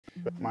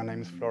My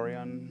name is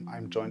Florian.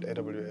 I joined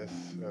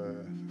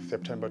AWS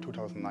September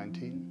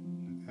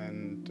 2019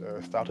 and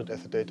started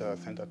as a data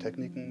center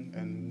technician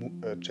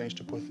and changed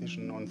the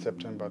position on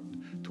September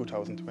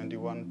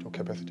 2021 to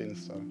capacity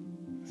install.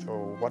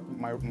 So what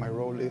my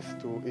role is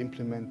to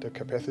implement the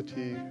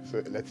capacity,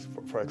 so let's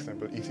for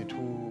example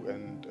EC2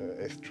 and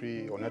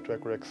S3 or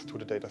network racks to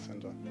the data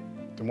center.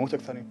 The most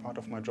exciting part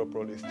of my job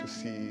role is to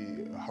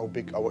see how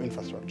big our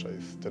infrastructure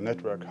is, the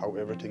network, how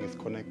everything is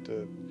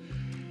connected,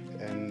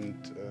 and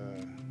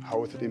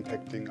how is it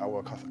impacting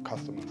our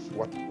customers,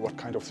 what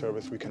kind of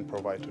service we can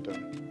provide to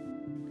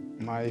them.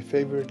 My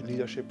favorite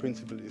leadership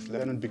principle is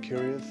learn and be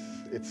curious.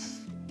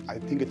 I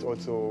think it's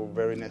also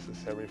very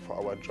necessary for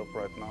our job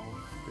right now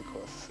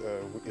because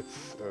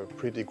it's a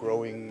pretty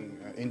growing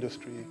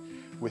industry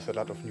with a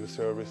lot of new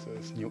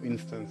services, new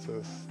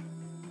instances.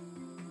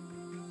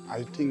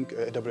 I think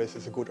AWS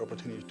is a good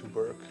opportunity to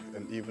work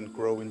and even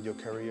grow in your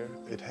career.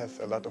 It has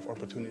a lot of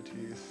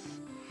opportunities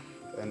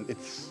and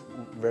it's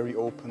very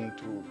open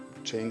to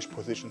change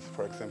positions.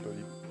 For example,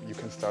 you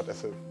can start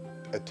as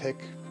a tech,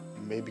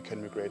 maybe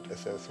can migrate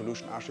as a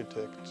solution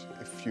architect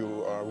if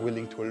you are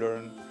willing to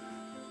learn.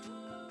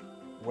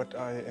 What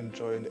I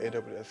enjoy in the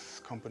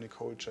AWS company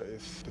culture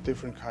is the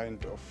different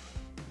kind of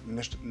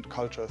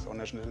cultures or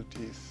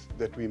nationalities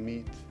that we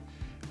meet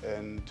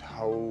and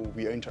how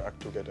we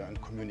interact together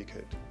and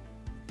communicate.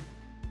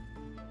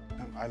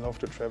 I love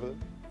to travel.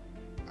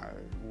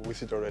 I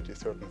visit already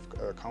certain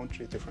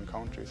countries, different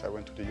countries. I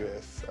went to the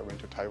US, I went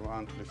to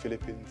Taiwan, to the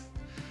Philippines,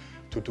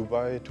 to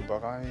Dubai, to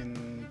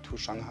Bahrain, to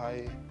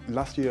Shanghai.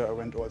 Last year I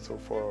went also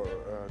for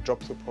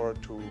job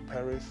support to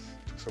Paris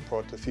to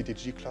support the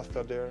CTG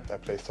cluster there. I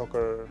play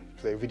soccer,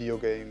 play video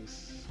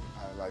games,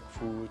 I like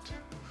food.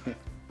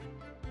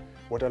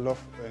 What I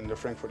love in the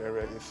Frankfurt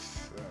area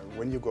is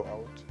when you go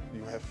out,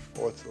 you have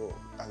also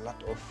a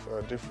lot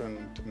of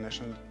different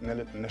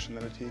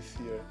nationalities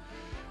here.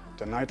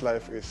 The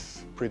nightlife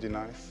is pretty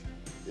nice.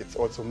 It's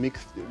also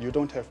mixed. You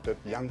don't have that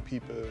young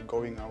people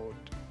going out.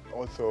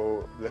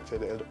 Also, let's say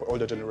the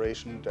older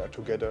generation, they're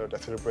together,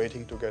 they're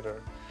celebrating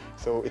together.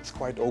 So it's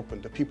quite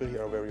open. The people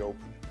here are very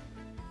open.